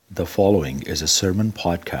The following is a sermon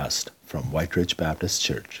podcast from White Ridge Baptist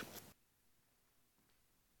Church.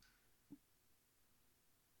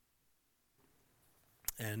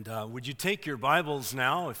 And would you take your Bibles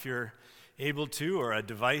now, if you're able to, or a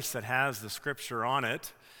device that has the scripture on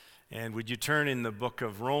it, and would you turn in the book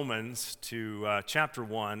of Romans to chapter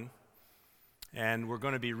 1, and we're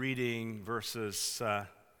going to be reading verses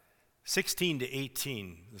 16 to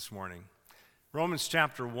 18 this morning. Romans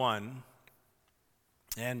chapter 1,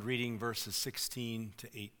 and reading verses 16 to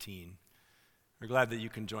 18. We're glad that you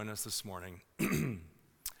can join us this morning.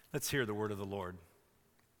 Let's hear the word of the Lord.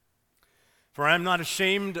 For I am not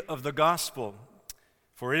ashamed of the gospel,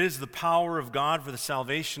 for it is the power of God for the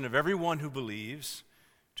salvation of everyone who believes,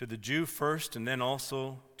 to the Jew first and then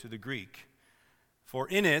also to the Greek. For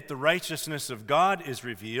in it the righteousness of God is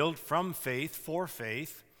revealed from faith for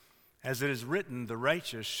faith, as it is written, the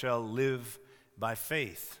righteous shall live by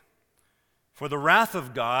faith. For the wrath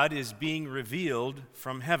of God is being revealed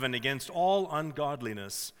from heaven against all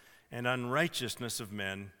ungodliness and unrighteousness of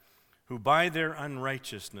men, who by their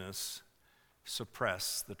unrighteousness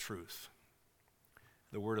suppress the truth.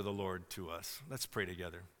 The word of the Lord to us. Let's pray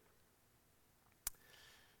together.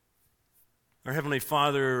 Our Heavenly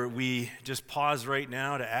Father, we just pause right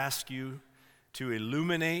now to ask you to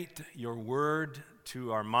illuminate your word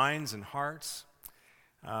to our minds and hearts.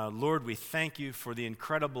 Lord, we thank you for the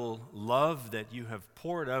incredible love that you have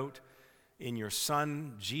poured out in your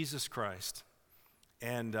Son, Jesus Christ.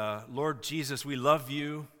 And Lord Jesus, we love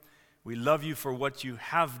you. We love you for what you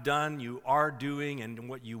have done, you are doing, and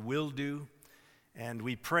what you will do. And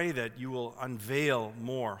we pray that you will unveil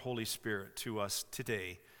more, Holy Spirit, to us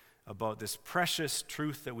today about this precious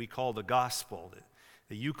truth that we call the gospel,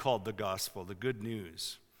 that you called the gospel, the good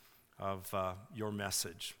news of your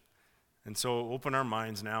message. And so open our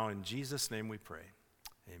minds now. In Jesus' name we pray.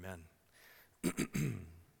 Amen.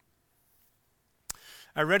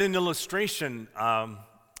 I read an illustration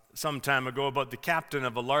some time ago about the captain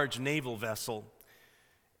of a large naval vessel.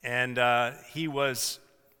 And he was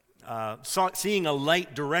seeing a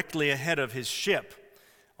light directly ahead of his ship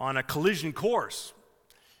on a collision course.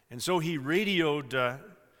 And so he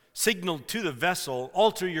signaled to the vessel,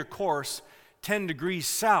 alter your course 10 degrees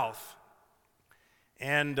south.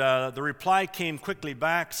 And the reply came quickly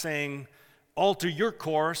back saying, alter your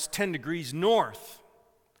course 10 degrees north.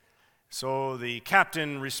 So the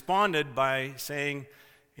captain responded by saying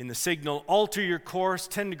in the signal, alter your course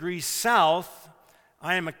 10 degrees south,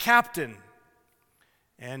 I am a captain.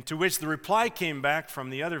 And to which the reply came back from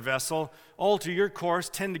the other vessel, alter your course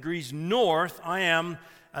 10 degrees north, I am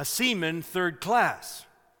a seaman third class.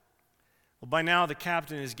 Well, by now the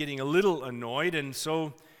captain is getting a little annoyed, and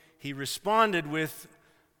so he responded with,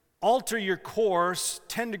 alter your course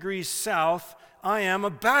 10 degrees south, I am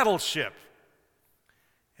a battleship.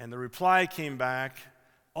 And the reply came back,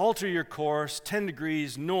 alter your course 10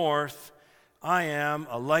 degrees north, I am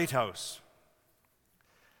a lighthouse.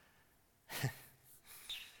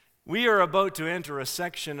 We are about to enter a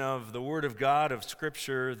section of the Word of God, of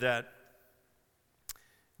Scripture, that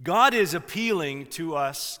God is appealing to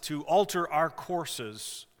us to alter our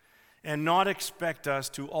courses and not expect us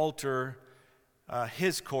to alter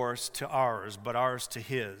His course to ours, but ours to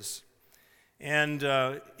His. And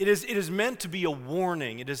it is meant to be a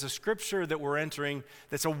warning. It is a scripture that we're entering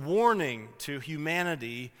that's a warning to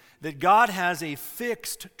humanity that God has a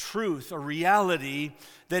fixed truth, a reality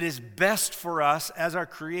that is best for us as our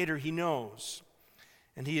Creator He knows.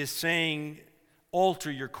 And He is saying,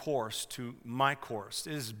 alter your course to my course.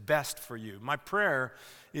 It is best for you. My prayer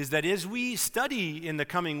is that as we study in the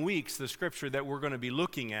coming weeks the scripture that we're going to be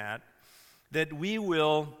looking at, that we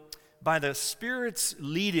will, by the Spirit's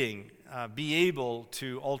leading, be able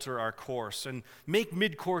to alter our course and make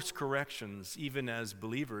mid-course corrections, even as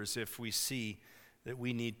believers, if we see that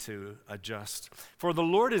we need to adjust. For the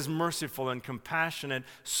Lord is merciful and compassionate,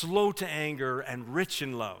 slow to anger, and rich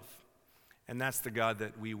in love. And that's the God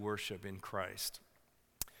that we worship in Christ.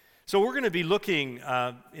 So we're going to be looking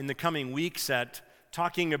in the coming weeks at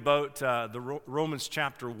talking about the Romans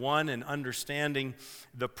chapter 1 and understanding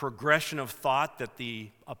the progression of thought that the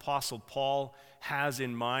Apostle Paul has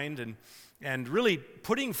in mind, and really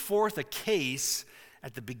putting forth a case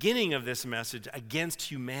at the beginning of this message against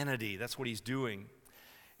humanity. That's what he's doing.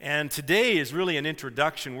 And today is really an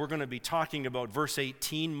introduction. We're going to be talking about verse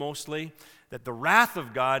 18 mostly, that the wrath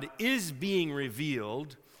of God is being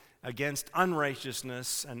revealed against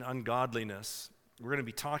unrighteousness and ungodliness. We're going to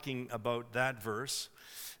be talking about that verse.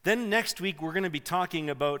 Then next week, we're going to be talking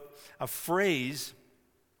about a phrase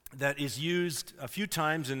that is used a few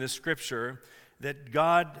times in this scripture that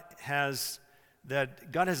God has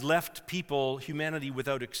that God has left humanity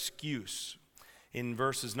without excuse. In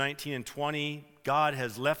verses 19 and 20, God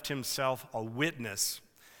has left himself a witness.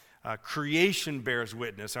 Creation bears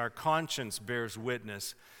witness. Our conscience bears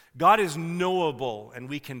witness. God is knowable, and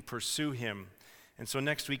we can pursue him. And so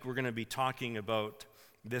next week we're going to be talking about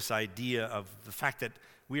this idea of the fact that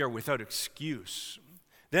we are without excuse.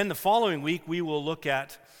 Then the following week we will look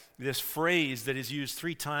at this phrase that is used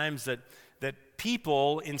 3 times, that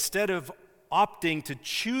people, instead of opting to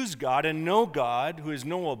choose God and know God, who is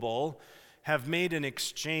knowable, have made an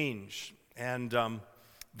exchange. And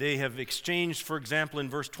they have exchanged, for example, in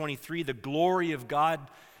verse 23, the glory of God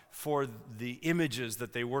for the images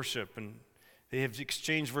that they worship. And they have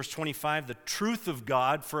exchanged, verse 25, the truth of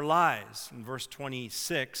God for lies. In verse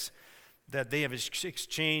 26, that they have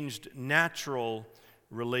exchanged natural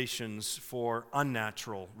relations for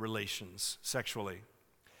unnatural relations sexually.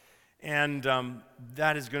 And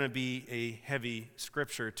that is going to be a heavy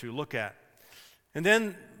scripture to look at. And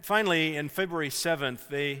then finally, in February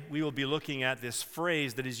 7th, we will be looking at this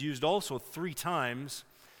phrase that is used also 3 times,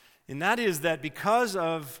 and that is that because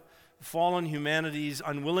of fallen humanity's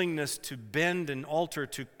unwillingness to bend and alter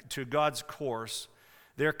to God's course,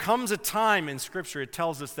 there comes a time in Scripture, it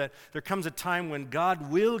tells us that there comes a time when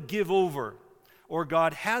God will give over, or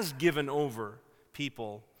God has given over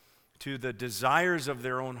people to the desires of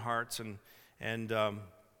their own hearts.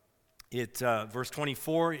 Verse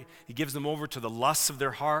 24, he gives them over to the lusts of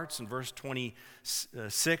their hearts. In verse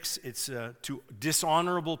 26, it's to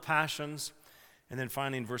dishonorable passions. And then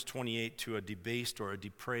finally in verse 28, to a debased or a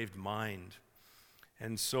depraved mind.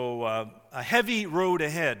 And so a heavy road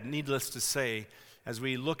ahead, needless to say, as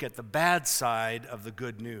we look at the bad side of the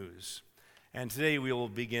good news. And today we will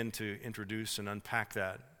begin to introduce and unpack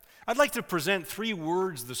that. I'd like to present 3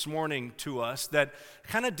 words this morning to us that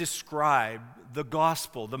kind of describe the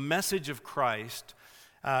gospel, the message of Christ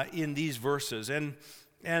in these verses.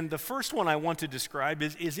 And the first one I want to describe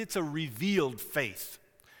is it's a revealed faith.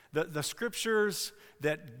 The scriptures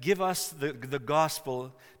that give us the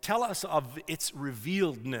gospel tell us of its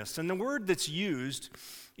revealedness. And the word that's used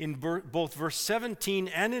in both verse 17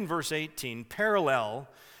 and in verse 18, parallel,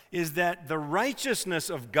 is that the righteousness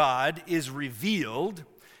of God is revealed,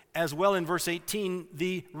 as well in verse 18,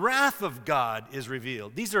 the wrath of God is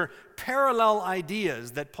revealed. These are parallel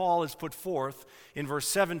ideas that Paul has put forth in verse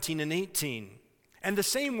 17 and 18. And the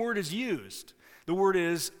same word is used. The word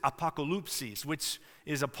is apocalypsis, which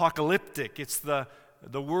is apocalyptic. It's the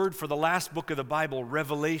word for the last book of the Bible,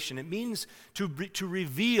 Revelation. It means to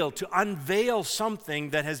reveal, to unveil something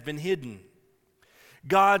that has been hidden.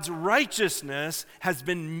 God's righteousness has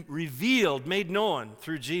been revealed, made known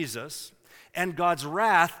through Jesus, and God's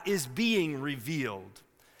wrath is being revealed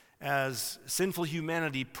as sinful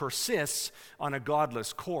humanity persists on a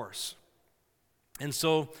godless course. And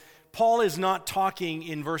so Paul is not talking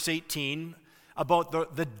in verse 18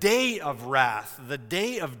 about the day of wrath, the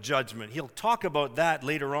day of judgment. He'll talk about that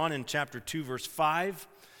later on in chapter 2, verse 5.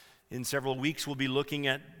 In several weeks, we'll be looking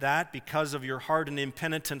at that. Because of your hard and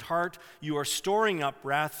impenitent heart, you are storing up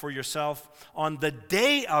wrath for yourself on the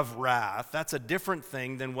day of wrath. That's a different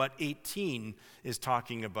thing than what 18 is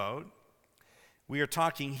talking about. We are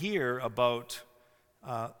talking here about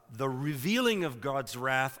the revealing of God's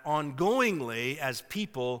wrath ongoingly as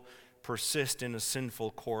people persist in a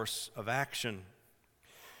sinful course of action.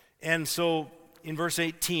 And so in verse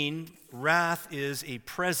 18, wrath is a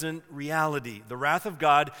present reality. The wrath of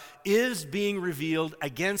God is being revealed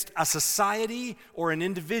against a society or an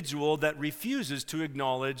individual that refuses to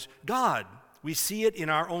acknowledge God. We see it in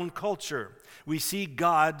our own culture. We see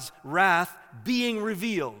God's wrath being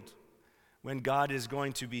revealed when God is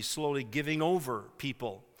going to be slowly giving over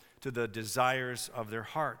people to the desires of their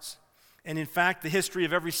hearts. And in fact, the history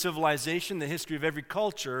of every civilization, the history of every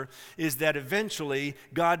culture, is that eventually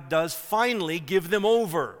God does finally give them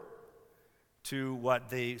over to what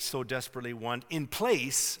they so desperately want in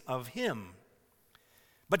place of Him.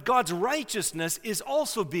 But God's righteousness is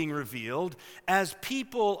also being revealed as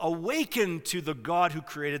people awaken to the God who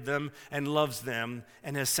created them and loves them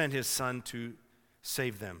and has sent His Son to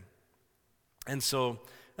save them. And so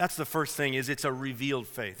that's the first thing, is it's a revealed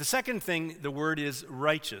faith. The second thing, the word is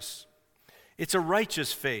righteous. It's a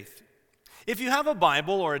righteous faith. If you have a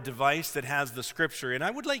Bible or a device that has the scripture, and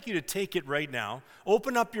I would like you to take it right now,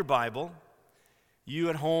 open up your Bible. You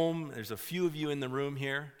at home, there's a few of you in the room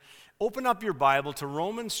here. Open up your Bible to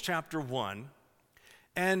Romans chapter 1.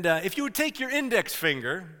 And if you would take your index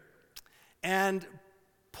finger and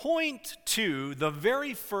point to the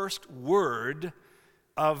very first word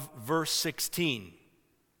of verse 16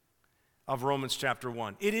 of Romans chapter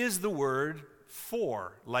 1. It is the word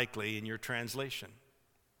for, likely, in your translation.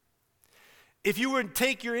 If you were to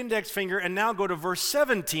take your index finger and now go to verse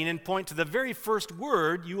 17 and point to the very first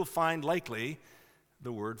word, you will find likely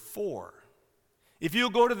the word for. If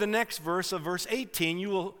you go to the next verse of verse 18, you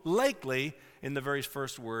will likely, in the very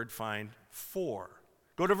first word, find for.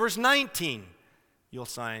 Go to verse 19, you'll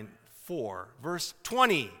find for. Verse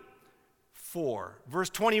 20, for.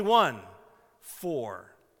 Verse 21,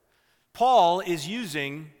 for. Paul is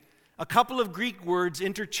using a couple of Greek words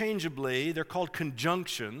interchangeably. They're called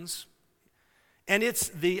conjunctions. And it's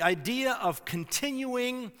the idea of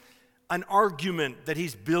continuing an argument that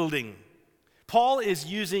he's building. Paul is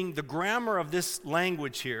using the grammar of this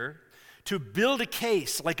language here to build a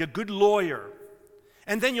case like a good lawyer.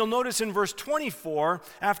 And then you'll notice in verse 24,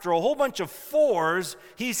 after a whole bunch of fors,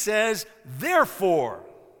 he says, therefore.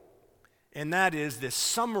 And that is this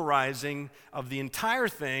summarizing of the entire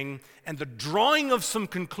thing and the drawing of some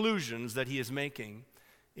conclusions that he is making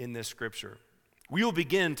in this scripture. We will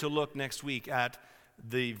begin to look next week at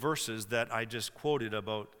the verses that I just quoted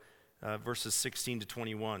about verses 16 to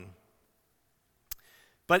 21.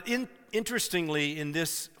 But interestingly, in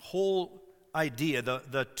this whole idea,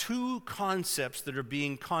 the two concepts that are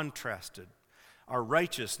being contrasted are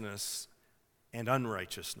righteousness and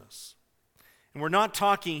unrighteousness. And we're not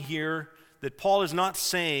talking here that Paul is not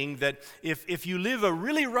saying that if you live a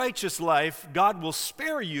really righteous life, God will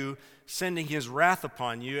spare you sending his wrath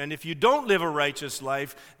upon you. And if you don't live a righteous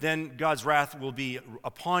life, then God's wrath will be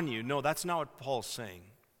upon you. No, that's not what Paul's saying.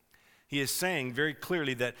 He is saying very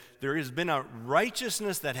clearly that there has been a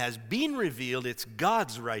righteousness that has been revealed. It's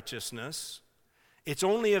God's righteousness. It's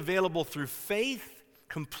only available through faith,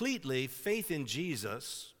 completely, faith in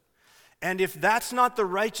Jesus. And if that's not the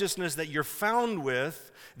righteousness that you're found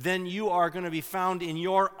with, then you are going to be found in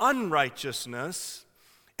your unrighteousness,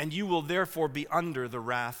 and you will therefore be under the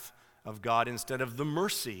wrath of God instead of the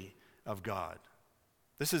mercy of God.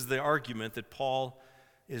 This is the argument that Paul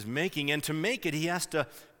is making, and to make it, he has to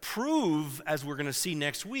prove, as we're going to see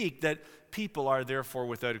next week, that people are therefore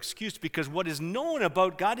without excuse, because what is known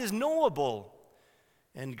about God is knowable,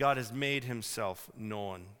 and God has made himself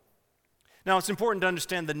known. Now, it's important to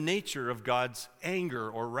understand the nature of God's anger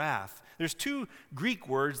or wrath. There's two Greek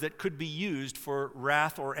words that could be used for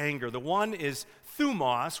wrath or anger. The one is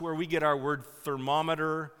thumos, where we get our word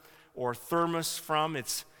thermometer or thermos from.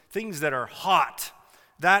 It's things that are hot.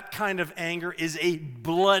 That kind of anger is a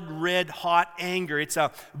blood-red hot anger. It's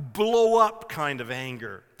a blow-up kind of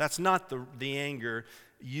anger. That's not the anger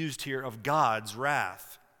used here of God's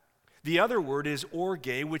wrath. The other word is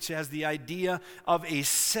orge, which has the idea of a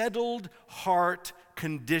settled heart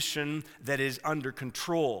condition that is under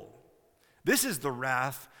control. This is the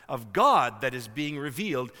wrath of God that is being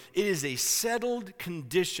revealed. It is a settled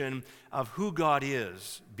condition of who God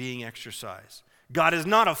is being exercised. God is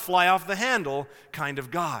not a fly-off-the-handle kind of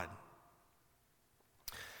God.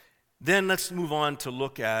 Then let's move on to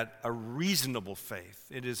look at a reasonable faith.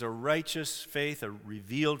 It is a righteous faith, a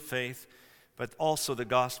revealed faith, but also the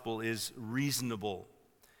gospel is reasonable.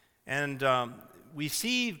 And we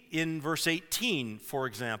see in verse 18, for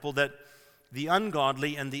example, that the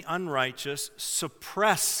ungodly and the unrighteous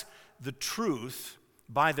suppress the truth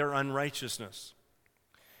by their unrighteousness.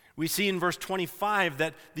 We see in verse 25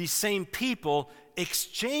 that these same people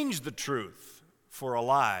exchange the truth for a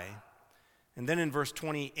lie. And then in verse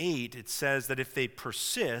 28, it says that if they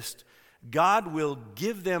persist, God will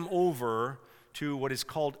give them over to what is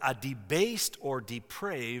called a debased or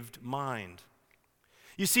depraved mind.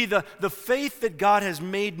 You see, the faith that God has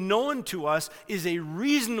made known to us is a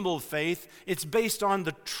reasonable faith. It's based on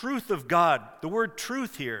the truth of God. The word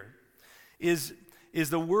truth here is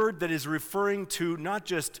the word that is referring to not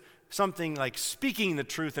just something like speaking the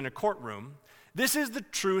truth in a courtroom. This is the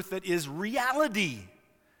truth that is reality.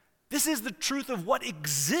 This is the truth of what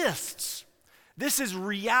exists. This is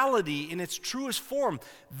reality in its truest form.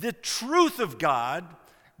 The truth of God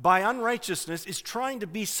by unrighteousness is trying to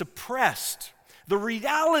be suppressed. The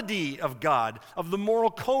reality of God, of the moral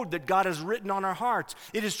code that God has written on our hearts,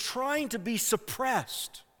 it is trying to be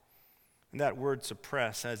suppressed. And that word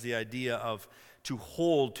suppress has the idea of to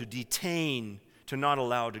hold, to detain, to not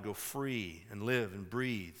allow to go free and live and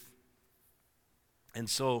breathe. And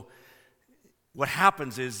so what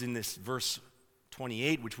happens is in this verse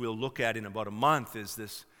 28, which we'll look at in about a month, is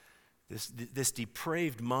this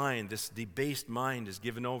depraved mind, this debased mind is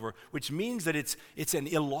given over, which means that it's an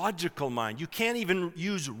illogical mind. You can't even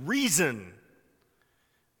use reason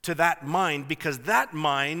to that mind because that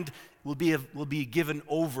mind will be given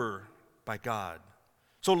over by God.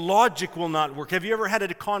 So logic will not work. Have you ever had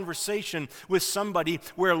a conversation with somebody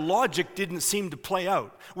where logic didn't seem to play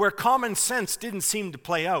out, where common sense didn't seem to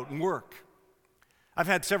play out and work? I've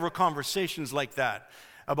had several conversations like that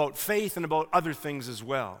about faith and about other things as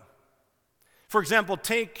well. For example,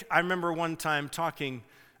 I remember one time talking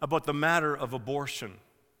about the matter of abortion.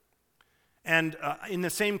 And in the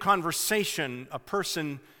same conversation, a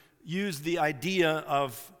person used the idea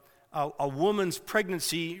of a woman's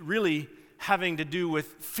pregnancy really having to do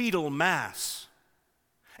with fetal mass.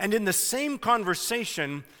 And in the same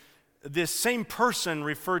conversation, this same person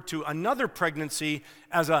referred to another pregnancy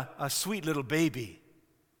as a sweet little baby.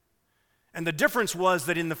 And the difference was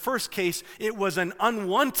that in the first case, it was an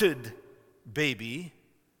unwanted baby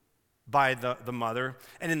by the mother,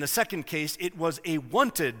 and in the second case, it was a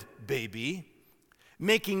wanted baby,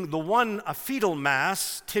 making the one a fetal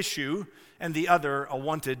mass tissue and the other a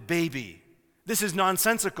wanted baby. This is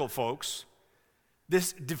nonsensical, folks.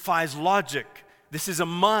 This defies logic. This is a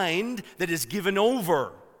mind that is given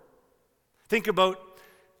over. Think about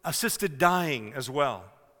assisted dying as well.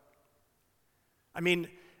 I mean,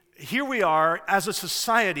 here we are as a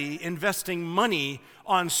society investing money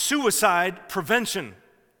on suicide prevention.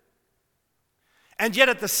 And yet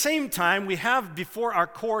at the same time, we have before our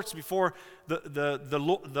courts, before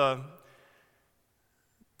the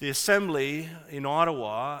assembly in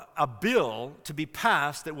Ottawa, a bill to be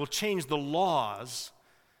passed that will change the laws,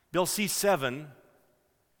 Bill C-7,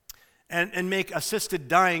 and make assisted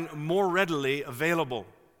dying more readily available.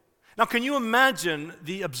 Now, can you imagine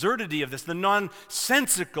the absurdity of this, the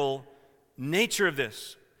nonsensical nature of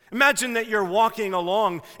this? Imagine that you're walking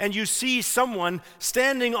along and you see someone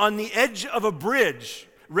standing on the edge of a bridge,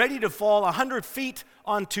 ready to fall 100 feet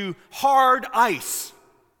onto hard ice.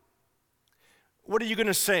 What are you going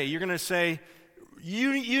to say? You're going to say,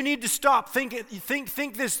 you need to stop. Think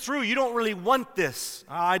this through. You don't really want this.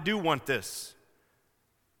 I do want this.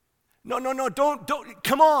 No, don't,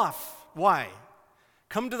 come off. Why?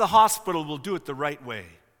 Come to the hospital, we'll do it the right way.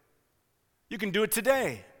 You can do it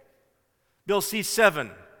today. Bill C-7.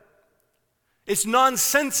 It's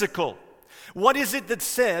nonsensical. What is it that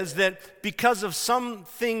says that because of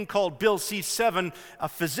something called Bill C-7, a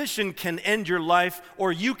physician can end your life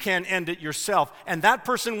or you can end it yourself? And that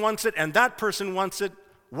person wants it and that person wants it.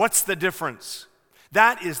 What's the difference?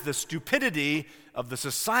 That is the stupidity of the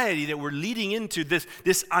society that we're leading into,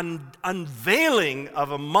 this unveiling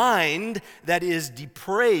of a mind that is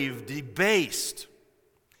depraved, debased,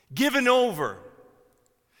 given over.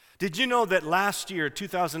 Did you know that last year,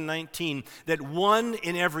 2019, that 1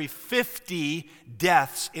 in every 50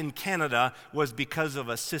 deaths in Canada was because of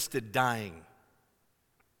assisted dying?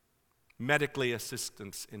 Medically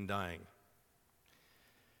assistance in dying.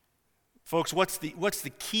 Folks, what's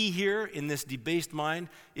the key here in this debased mind?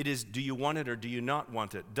 It is, do you want it or do you not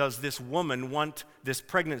want it? Does this woman want this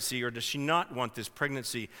pregnancy or does she not want this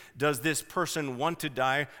pregnancy? Does this person want to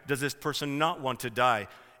die? Does this person not want to die?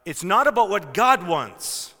 It's not about what God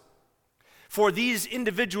wants. For these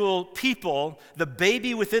individual people, the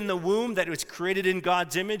baby within the womb that was created in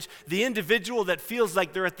God's image, the individual that feels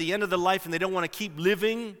like they're at the end of their life and they don't want to keep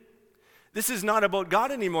living, this is not about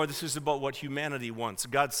God anymore. This is about what humanity wants.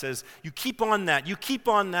 God says, you keep on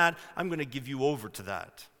that, I'm going to give you over to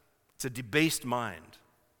that. It's a debased mind.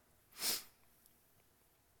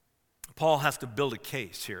 Paul has to build a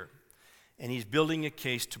case here. And he's building a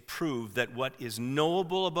case to prove that what is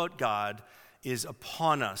knowable about God is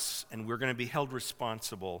upon us, and we're going to be held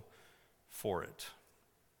responsible for it.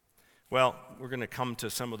 Well, we're going to come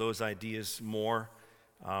to some of those ideas more.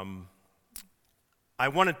 I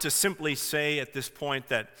wanted to simply say at this point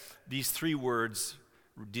that these 3 words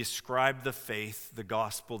describe the faith, the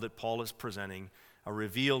gospel that Paul is presenting: a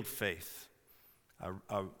revealed faith,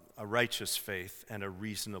 a righteous faith, and a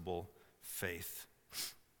reasonable faith.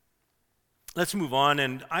 Let's move on,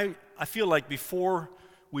 and I feel like before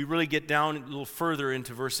we really get down a little further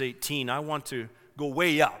into verse 18, I want to go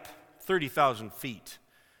way up, 30,000 feet,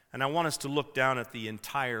 and I want us to look down at the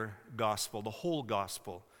entire gospel, the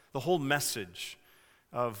whole message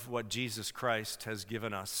of what Jesus Christ has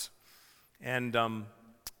given us. And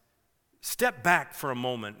step back for a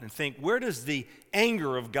moment and think, where does the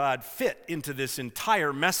anger of God fit into this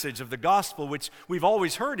entire message of the gospel, which we've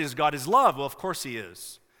always heard is God is love? Well, of course he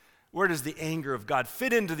is. Where does the anger of God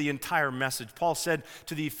fit into the entire message? Paul said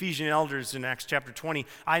to the Ephesian elders in Acts chapter 20,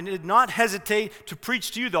 I did not hesitate to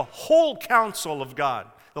preach to you the whole counsel of God,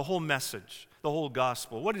 the whole message, the whole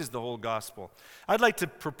gospel. What is the whole gospel? I'd like to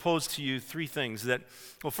propose to you 3 things that,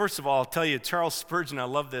 well, first of all, I'll tell you, Charles Spurgeon, I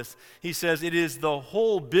love this. He says, it is the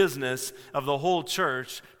whole business of the whole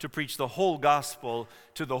church to preach the whole gospel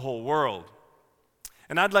to the whole world.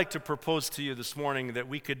 And I'd like to propose to you this morning that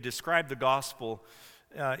we could describe the gospel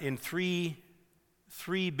in three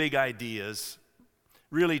big ideas.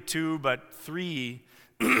 Really two, but three.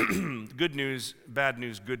 Good news, bad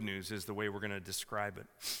news, good news is the way we're going to describe it.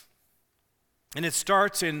 And it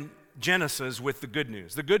starts in Genesis with the good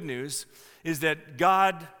news. The good news is that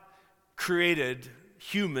God created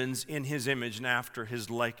humans in his image and after his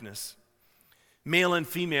likeness. Male and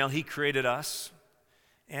female, he created us.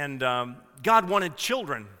 And God wanted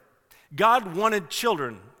children. God wanted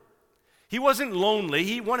children. He wasn't lonely.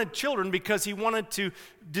 He wanted children because he wanted to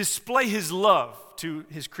display his love to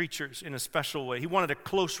his creatures in a special way. He wanted a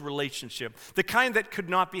close relationship, the kind that could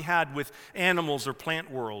not be had with animals or plant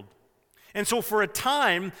world. And so for a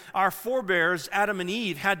time, our forebears, Adam and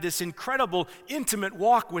Eve, had this incredible, intimate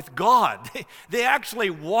walk with God. They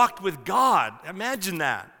actually walked with God. Imagine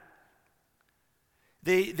that.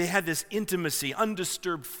 They had this intimacy,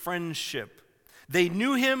 undisturbed friendship. They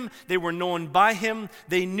knew him, they were known by him,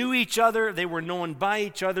 they knew each other, they were known by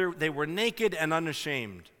each other, they were naked and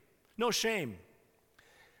unashamed. No shame.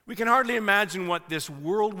 We can hardly imagine what this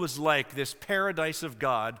world was like, this paradise of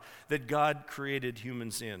God that God created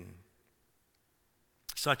humans in.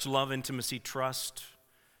 Such love, intimacy, trust.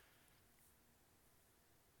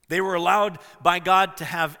 They were allowed by God to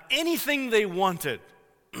have anything they wanted,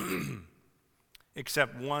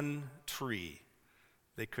 except one tree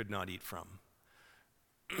they could not eat from.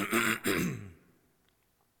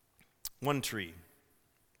 One tree.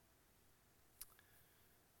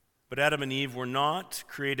 But Adam and Eve were not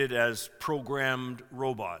created as programmed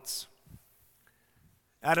robots.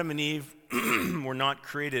 Adam and Eve were not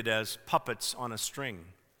created as puppets on a string.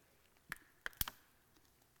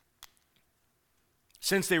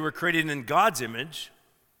 Since they were created in God's image,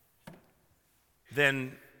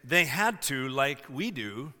 then they had to, like we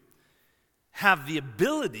do, have the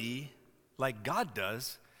ability, like God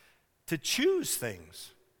does, to choose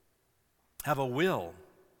things, have a will.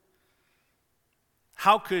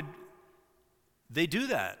 How could they do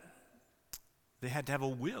that? They had to have a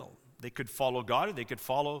will. They could follow God or they could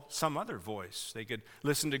follow some other voice. They could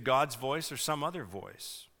listen to God's voice or some other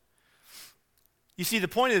voice. You see, the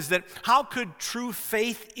point is that how could true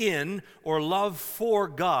faith in or love for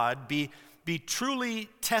God be truly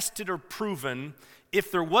tested or proven if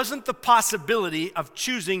there wasn't the possibility of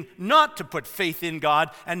choosing not to put faith in God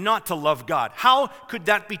and not to love God? How could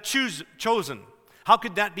that be chosen? How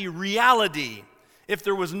could that be reality if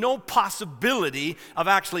there was no possibility of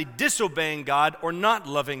actually disobeying God or not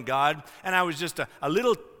loving God, and I was just a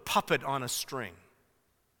little puppet on a string?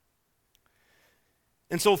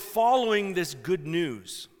 And so following this good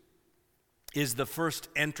news is the first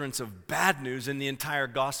entrance of bad news in the entire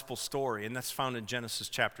gospel story, and that's found in Genesis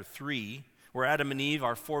chapter 3, where Adam and Eve,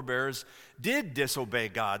 our forebears, did disobey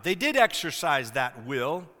God. They did exercise that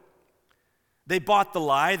will. They bought the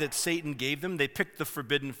lie that Satan gave them. They picked the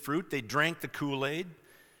forbidden fruit. They drank the Kool-Aid.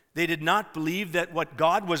 They did not believe that what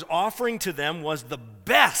God was offering to them was the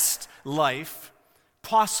best life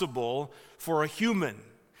possible for a human.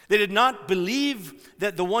 They did not believe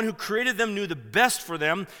that the one who created them knew the best for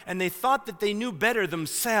them, and they thought that they knew better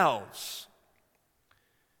themselves.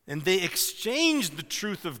 And they exchanged the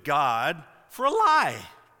truth of God for a lie.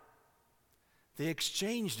 They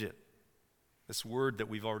exchanged it. This word that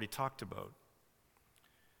we've already talked about.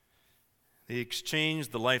 They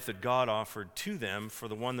exchanged the life that God offered to them for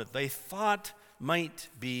the one that they thought might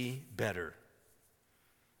be better.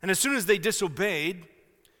 And as soon as they disobeyed,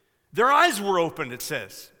 their eyes were opened, it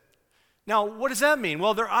says. Now, what does that mean?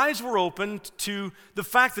 Well, their eyes were opened to the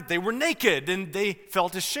fact that they were naked and they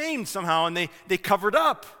felt ashamed somehow, and they covered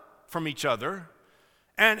up from each other.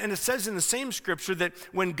 And it says in the same scripture that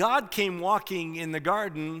when God came walking in the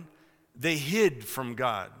garden, they hid from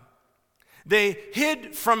God. They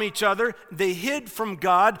hid from each other, they hid from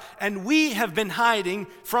God, and we have been hiding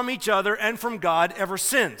from each other and from God ever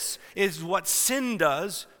since. It is what sin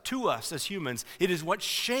does to us as humans. It is what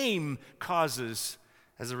shame causes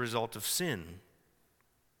as a result of sin.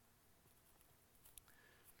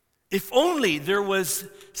 If only there was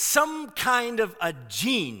some kind of a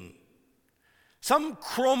gene, some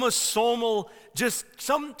chromosomal, just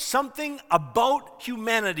something about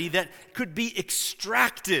humanity that could be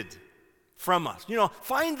extracted from us.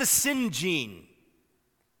 Find the sin gene,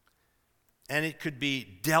 and it could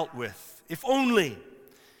be dealt with. If only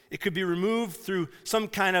it could be removed through some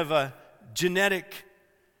kind of a genetic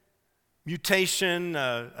mutation,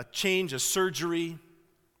 a change, a surgery.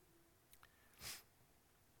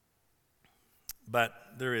 But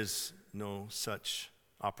there is no such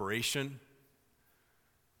operation.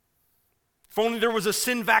 If only there was a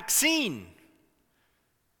sin vaccine.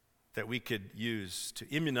 that we could use to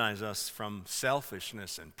immunize us from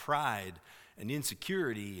selfishness and pride and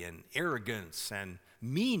insecurity and arrogance and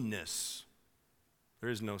meanness. There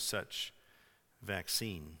is no such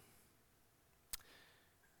vaccine.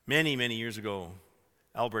 Many, many years ago,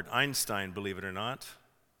 Albert Einstein, believe it or not,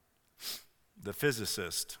 the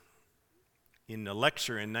physicist, in a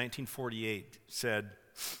lecture in 1948 said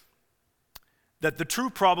that the true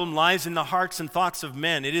problem lies in the hearts and thoughts of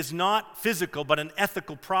men. It is not physical, but an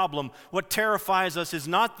ethical problem. What terrifies us is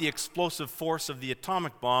not the explosive force of the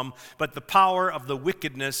atomic bomb, but the power of the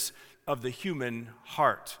wickedness of the human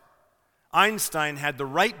heart. Einstein had the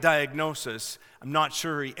right diagnosis. I'm not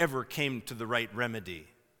sure he ever came to the right remedy.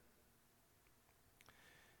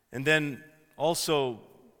 And then also,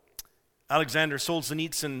 Alexander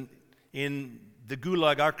Solzhenitsyn in the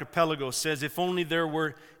Gulag Archipelago says, if only there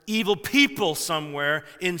were evil people somewhere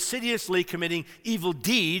insidiously committing evil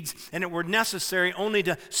deeds, and it were necessary only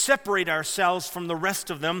to separate ourselves from the rest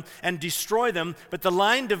of them and destroy them, but the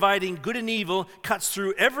line dividing good and evil cuts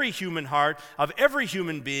through every human heart of every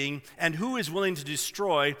human being, and who is willing to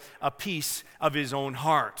destroy a piece of his own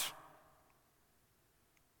heart?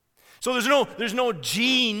 So there's no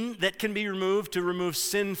gene that can be removed to remove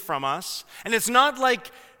sin from us. And it's not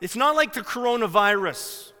like the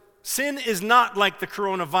coronavirus. Sin is not like the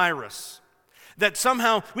coronavirus. That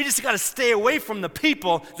somehow we just got to stay away from the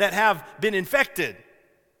people that have been infected.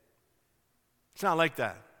 It's not like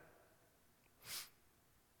that.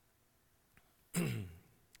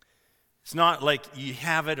 It's not like you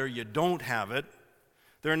have it or you don't have it.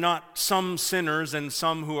 There are not some sinners and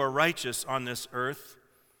some who are righteous on this earth.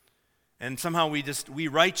 And somehow we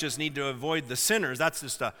righteous need to avoid the sinners. That's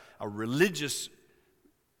just a religious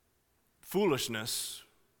foolishness.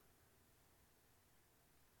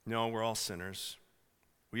 No, we're all sinners.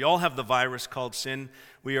 We all have the virus called sin.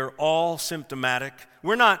 We are all symptomatic.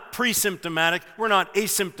 We're not pre-symptomatic. We're not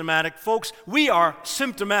asymptomatic. Folks, we are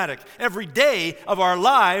symptomatic. Every day of our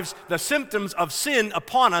lives, the symptoms of sin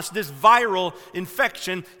upon us, this viral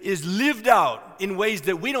infection, is lived out in ways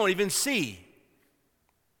that we don't even see.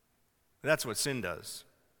 That's what sin does.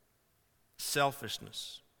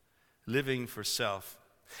 Selfishness. Living for self.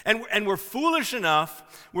 And we're foolish enough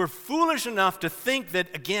to think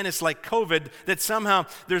that, again, it's like COVID, that somehow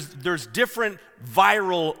there's different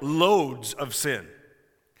viral loads of sin.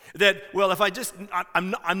 That, well, if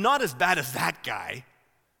I'm not as bad as that guy.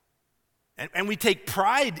 And we take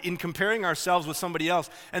pride in comparing ourselves with somebody else.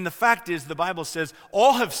 And the fact is, the Bible says,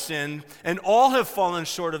 all have sinned and all have fallen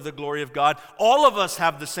short of the glory of God. All of us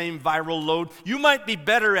have the same viral load. You might be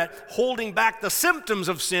better at holding back the symptoms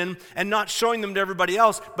of sin and not showing them to everybody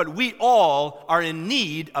else, but we all are in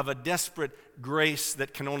need of a desperate grace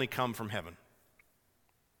that can only come from heaven.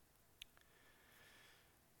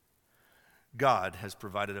 God has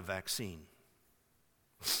provided a vaccine.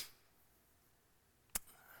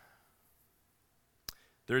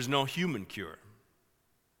 There is no human cure.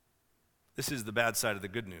 This is the bad side of the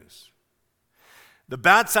good news. The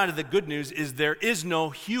bad side of the good news is there is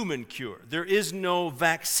no human cure. There is no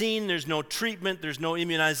vaccine, there's no treatment, there's no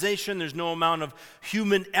immunization, there's no amount of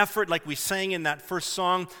human effort like we sang in that first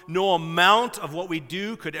song. No amount of what we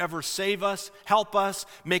do could ever save us, help us,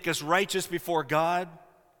 make us righteous before God.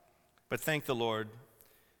 But thank the Lord,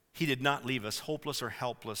 He did not leave us hopeless or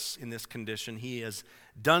helpless in this condition. He has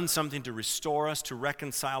done something to restore us, to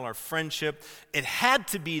reconcile our friendship. It had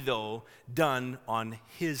to be, though, done on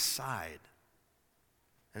His side.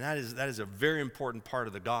 And that is a very important part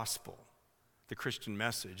of the gospel, the Christian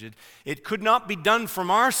message. It could not be done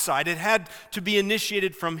from our side. It had to be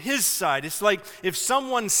initiated from His side. It's like if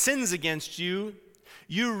someone sins against you,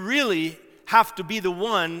 you really have to be the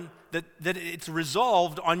one that it's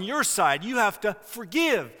resolved on your side. You have to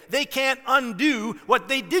forgive. They can't undo what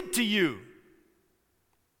they did to you.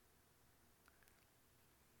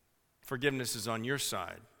 Forgiveness is on your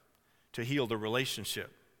side to heal the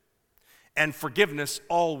relationship. And forgiveness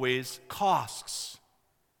always costs.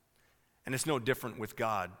 And it's no different with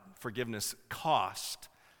God. Forgiveness cost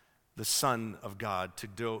the Son of God to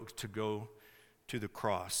go to the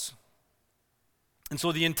cross. And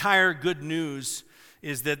so the entire good news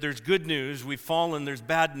is that there's good news, we've fallen, there's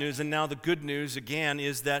bad news, and now the good news, again,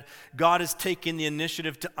 is that God has taken the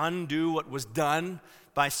initiative to undo what was done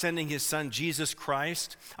by sending His Son, Jesus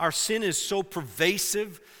Christ. Our sin is so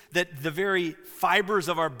pervasive that the very fibers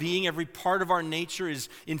of our being, every part of our nature is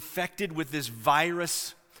infected with this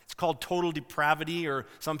virus. It's called total depravity, or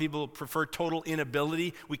some people prefer total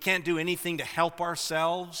inability. We can't do anything to help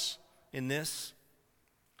ourselves in this.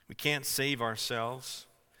 We can't save ourselves.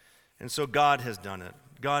 And so God has done it.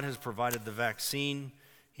 God has provided the vaccine.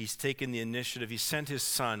 He's taken the initiative. He sent his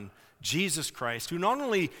Son, Jesus Christ, who not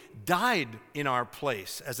only died in our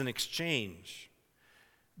place as an exchange,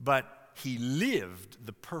 but he lived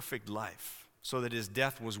the perfect life so that his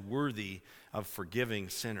death was worthy of forgiving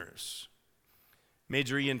sinners.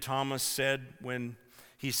 Major Ian Thomas said when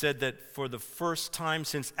he said that for the first time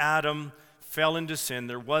since Adam fell into sin,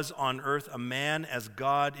 there was on earth a man as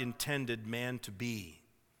God intended man to be,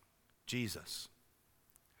 Jesus.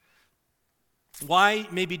 Why,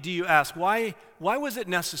 maybe do you ask, why was it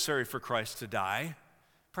necessary for Christ to die?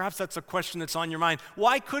 Perhaps that's a question that's on your mind.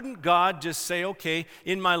 Why couldn't God just say, okay,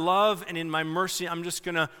 in my love and in my mercy, I'm just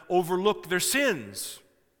going to overlook their sins?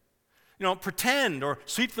 Pretend or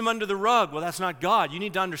sweep them under the rug. Well, that's not God. You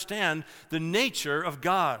need to understand the nature of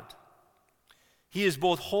God. He is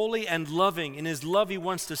both holy and loving. In his love, he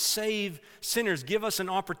wants to save sinners, give us an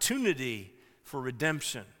opportunity for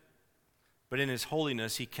redemption. But in his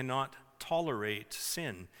holiness, he cannot tolerate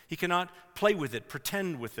sin. He cannot play with it,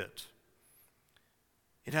 pretend with it.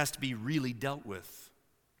 It has to be really dealt with.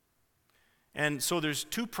 And so there's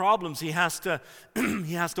two problems he has to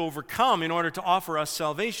overcome in order to offer us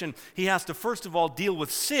salvation. He has to first of all deal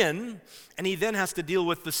with sin, and he then has to deal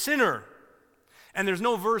with the sinner. And there's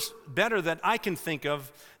no verse better that I can think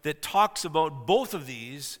of that talks about both of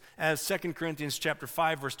these as 2 Corinthians chapter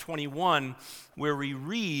 5 verse 21, where we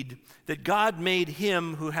read that God made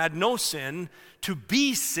him who had no sin to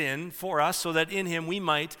be sin for us so that in him we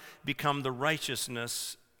might become the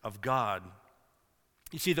righteousness of God.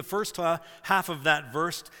 You see, the first half of that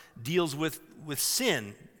verse deals with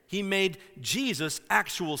sin. He made Jesus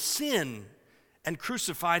actual sin and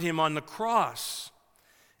crucified him on the cross.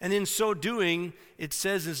 And in so doing, it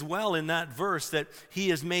says as well in that verse that he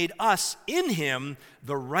has made us in him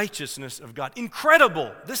the righteousness of God.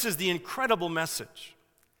 Incredible. This is the incredible message.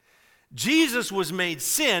 Jesus was made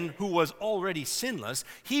sin who was already sinless.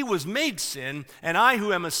 He was made sin, and I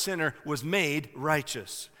who am a sinner was made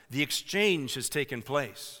righteous. The exchange has taken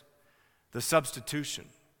place. The substitution.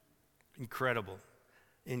 Incredible,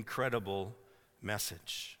 incredible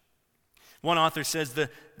message. One author says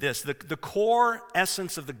the core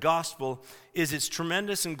essence of the gospel is its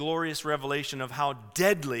tremendous and glorious revelation of how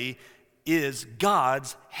deadly is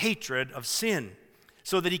God's hatred of sin,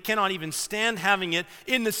 so that he cannot even stand having it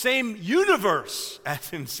in the same universe as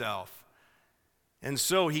himself. And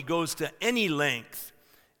so he goes to any length,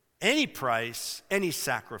 any price, any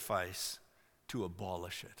sacrifice to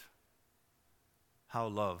abolish it. How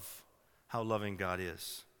loving God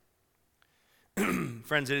is.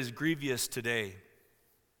 Friends, it is grievous today.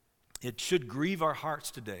 It should grieve our hearts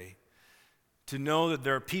today to know that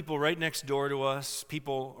there are people right next door to us,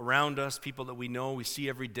 people around us, people that we know, we see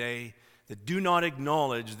every day, that do not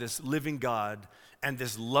acknowledge this living God and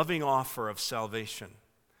this loving offer of salvation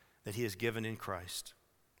that he has given in Christ.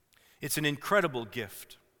 It's an incredible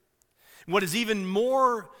gift. What is even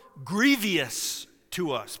more grievous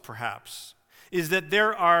to us, perhaps, is that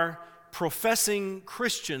there are professing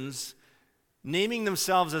Christians naming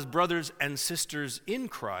themselves as brothers and sisters in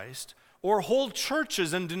Christ, or whole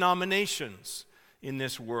churches and denominations in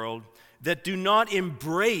this world that do not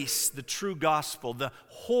embrace the true gospel, the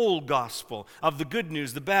whole gospel of the good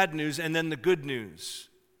news, the bad news, and then the good news.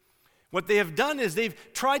 What they have done is they've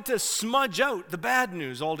tried to smudge out the bad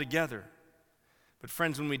news altogether. But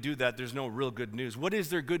friends, when we do that, there's no real good news. What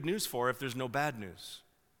is there good news for if there's no bad news?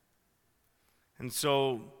 And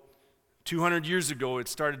so 200 years ago, it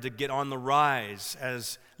started to get on the rise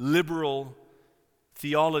as liberal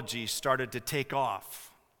theology started to take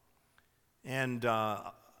off. And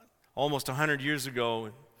almost 100 years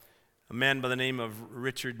ago, a man by the name of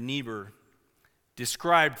Richard Niebuhr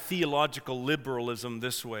described theological liberalism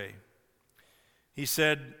this way. He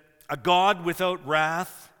said, "A God without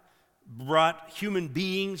wrath brought human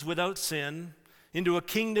beings without sin into a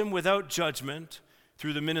kingdom without judgment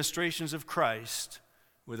through the ministrations of Christ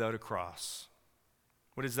without a cross."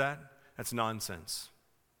 What is that? That's nonsense.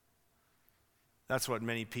 That's what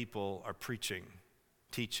many people are preaching,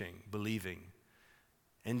 teaching, believing.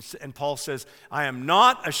 And Paul says, "I am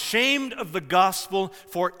not ashamed of the gospel,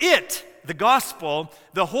 for it," the gospel,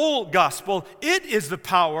 the whole gospel, "it is the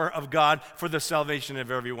power of God for the salvation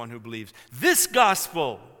of everyone who believes." This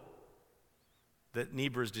gospel that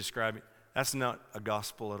Niebuhr is describing, that's not a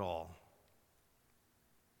gospel at all.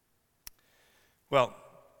 Well,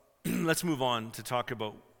 let's move on to talk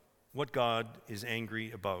about what God is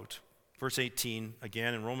angry about. Verse 18,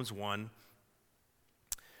 again in Romans 1,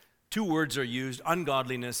 two words are used,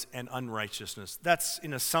 ungodliness and unrighteousness. That's,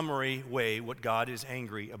 in a summary way, what God is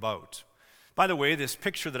angry about. By the way, this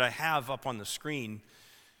picture that I have up on the screen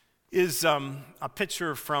is a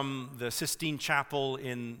picture from the Sistine Chapel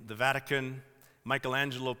in the Vatican.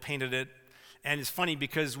 Michelangelo painted it. And it's funny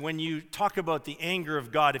because when you talk about the anger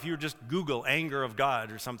of God, if you just Google anger of God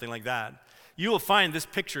or something like that, you will find this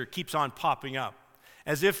picture keeps on popping up,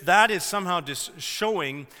 as if that is somehow just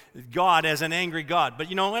showing God as an angry God. But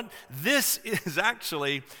you know what? This is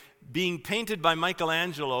actually being painted by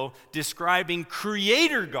Michelangelo, describing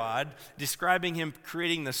Creator God, describing him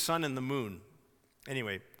creating the sun and the moon.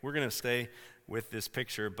 Anyway, we're going to stay with this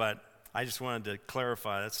picture, but I just wanted to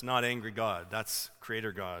clarify, that's not angry God, that's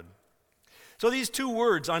Creator God. So these two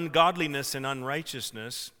words, ungodliness and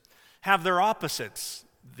unrighteousness, have their opposites.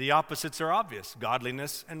 The opposites are obvious,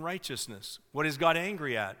 godliness and righteousness. What is God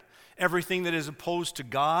angry at? Everything that is opposed to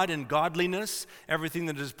God and godliness, everything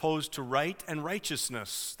that is opposed to right and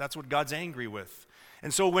righteousness. That's what God's angry with.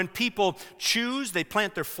 And so when people choose, they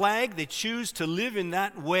plant their flag, they choose to live in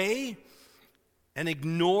that way and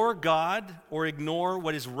ignore God or ignore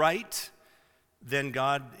what is right, then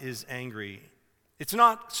God is angry. It's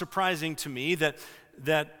not surprising to me that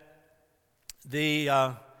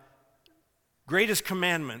the greatest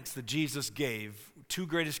commandments that Jesus gave, two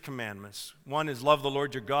greatest commandments. One is love the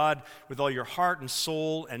Lord your God with all your heart and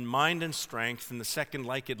soul and mind and strength, and the second,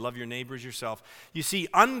 like it, love your neighbor as yourself. You see,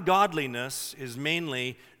 ungodliness is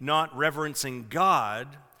mainly not reverencing God,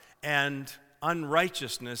 and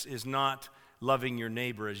unrighteousness is not loving your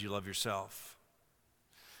neighbor as you love yourself.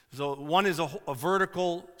 So one is a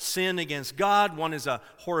vertical sin against God, one is a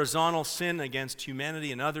horizontal sin against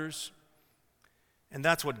humanity and others. And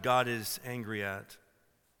that's what God is angry at.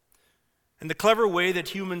 And the clever way that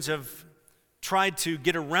humans have tried to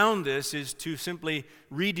get around this is to simply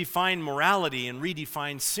redefine morality and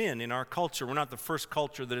redefine sin in our culture. We're not the first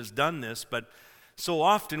culture that has done this, but so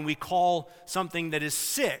often we call something that is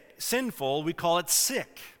sinful, we call it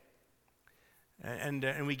sick.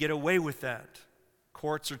 And we get away with that.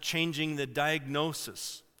 Courts are changing the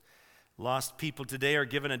diagnosis. Lost people today are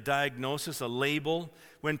given a diagnosis, a label,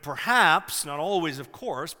 when perhaps, not always of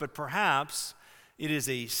course, but perhaps it is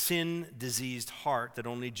a sin-diseased heart that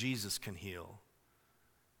only Jesus can heal.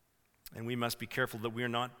 And we must be careful that we are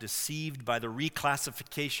not deceived by the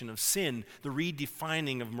reclassification of sin, the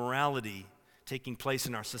redefining of morality taking place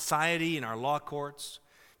in our society, in our law courts.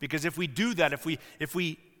 Because if we do that, if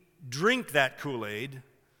we drink that Kool-Aid,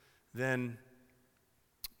 then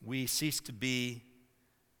we cease to be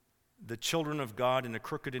the children of God in a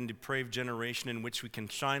crooked and depraved generation in which we can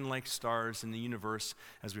shine like stars in the universe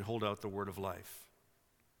as we hold out the word of life.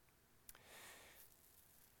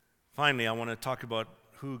 Finally, I want to talk about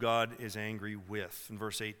who God is angry with. In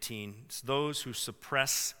verse 18, it's those who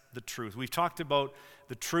suppress the truth. We've talked about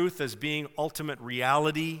the truth as being ultimate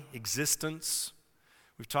reality, existence.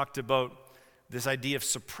 We've talked about this idea of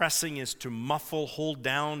suppressing is to muffle, hold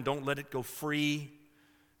down, don't let it go free,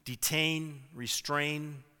 detain,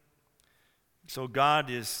 restrain. So God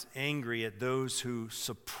is angry at those who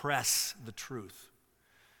suppress the truth.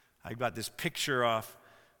 I got this picture off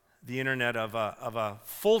the internet of a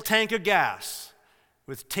full tank of gas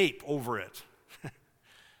with tape over it.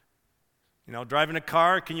 You know, driving a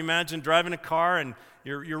car, can you imagine driving a car and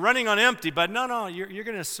you're running on empty, but no, you're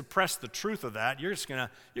going to suppress the truth of that. You're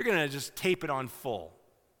going to just tape it on full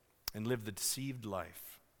and live the deceived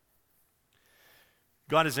life.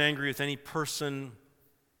 God is angry with any person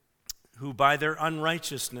who by their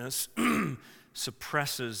unrighteousness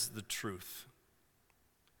suppresses the truth.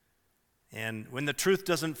 And when the truth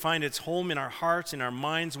doesn't find its home in our hearts, in our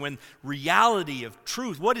minds, when reality of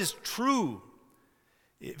truth, what is true,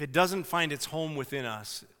 if it doesn't find its home within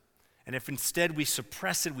us, and if instead we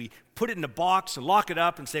suppress it, we put it in a box and lock it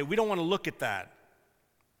up and say, we don't want to look at that,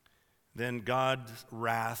 then God's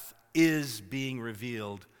wrath is being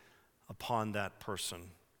revealed upon that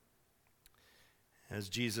person. As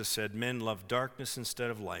Jesus said, men love darkness instead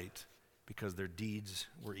of light because their deeds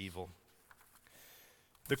were evil.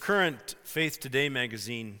 The current Faith Today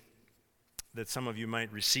magazine that some of you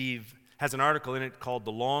might receive has an article in it called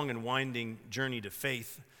The Long and Winding Journey to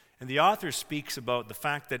Faith. And the author speaks about the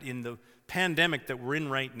fact that in the pandemic that we're in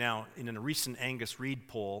right now, in a recent Angus Reid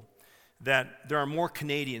poll, that there are more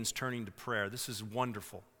Canadians turning to prayer. This is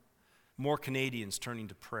wonderful. More Canadians turning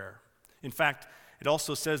to prayer. In fact, it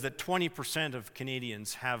also says that 20% of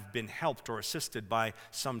Canadians have been helped or assisted by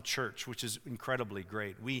some church, which is incredibly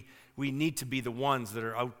great. We need to be the ones that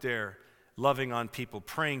are out there loving on people,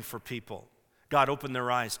 praying for people. God, open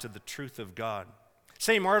their eyes to the truth of God.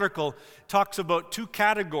 Same article talks about two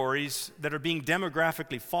categories that are being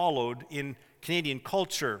demographically followed in Canadian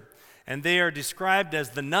culture, and they are described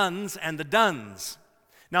as the nuns and the duns.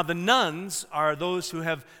 Now, the nuns are those who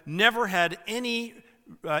have never had any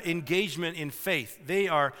engagement in faith. They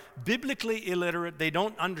are biblically illiterate. They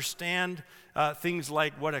don't understand things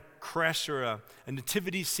like what a creche or a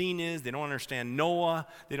nativity scene is. They don't understand Noah.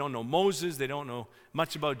 They don't know Moses. They don't know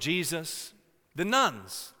much about Jesus. The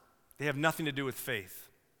nuns, they have nothing to do with faith.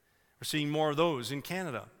 We're seeing more of those in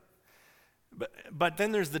Canada. But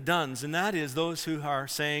then there's the dones, and that is those who are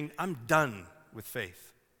saying, I'm done with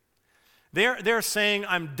faith. They're saying,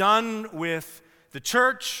 I'm done with the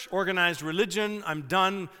church, organized religion. I'm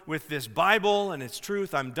done with this Bible and its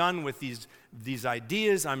truth. I'm done with these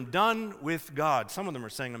ideas. I'm done with God. Some of them are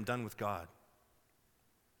saying, I'm done with God.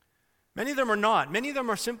 Many of them are not. Many of them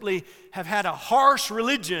are simply have had a harsh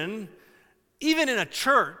religion, even in a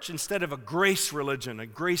church, instead of a grace religion, a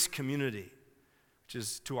grace community, which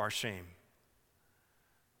is to our shame.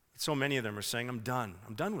 So many of them are saying, I'm done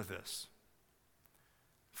with this.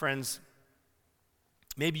 Friends,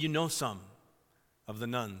 maybe you know some of the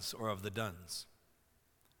nuns or of the duns.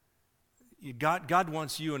 God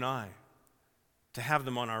wants you and I to have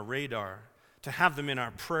them on our radar, to have them in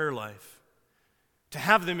our prayer life, to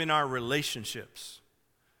have them in our relationships,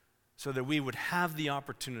 so that we would have the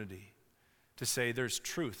opportunity to say there's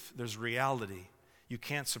truth, there's reality, you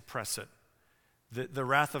can't suppress it. The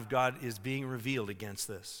wrath of God is being revealed against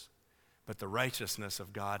this, but the righteousness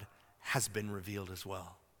of God has been revealed as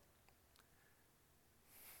well.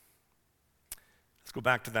 Let's go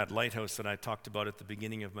back to that lighthouse that I talked about at the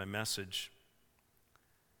beginning of my message.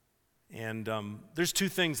 And there's two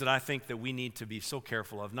things that I think that we need to be so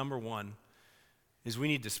careful of. Number one is we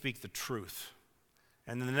need to speak the truth.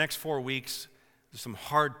 And in the next 4 weeks, there's some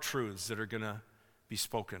hard truths that are going to be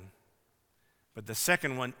spoken. But the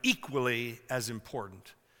second one, equally as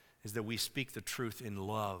important, is that we speak the truth in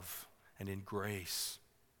love and in grace.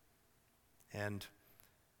 And,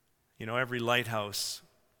 every lighthouse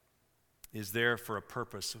is there for a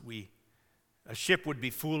purpose. A ship would be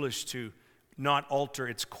foolish to not alter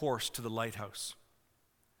its course to the lighthouse.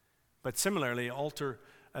 But similarly, alter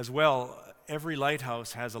as well, every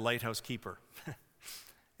lighthouse has a lighthouse keeper.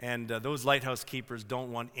 And those lighthouse keepers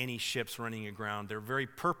don't want any ships running aground. Their very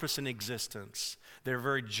purpose in existence, their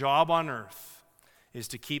very job on earth, is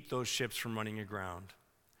to keep those ships from running aground.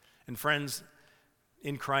 And friends,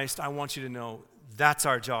 in Christ, I want you to know that's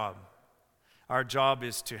our job. Our job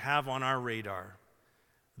is to have on our radar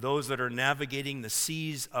those that are navigating the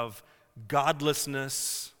seas of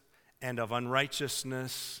godlessness and of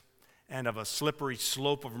unrighteousness and of a slippery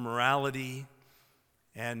slope of morality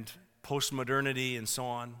and postmodernity and so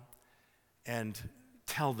on, and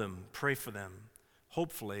tell them, pray for them,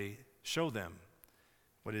 hopefully show them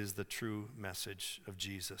what is the true message of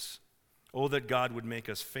Jesus. Oh, that God would make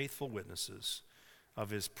us faithful witnesses of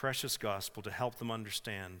his precious gospel to help them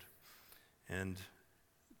understand, and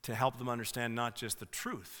to help them understand not just the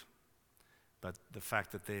truth, but the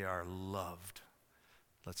fact that they are loved.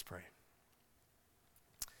 Let's pray.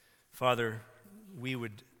 Father, we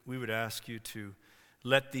would ask you to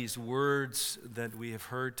let these words that we have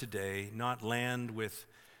heard today not land with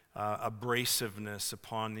abrasiveness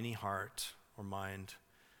upon any heart or mind,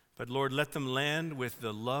 but Lord, let them land with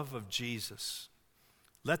the love of Jesus.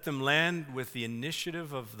 Let them land with the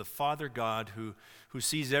initiative of the Father God who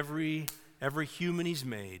sees every human he's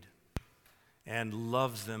made and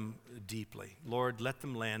loves them deeply. Lord, let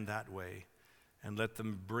them land that way, and let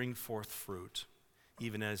them bring forth fruit,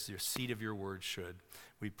 even as the seed of your word should.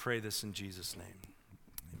 We pray this in Jesus' name.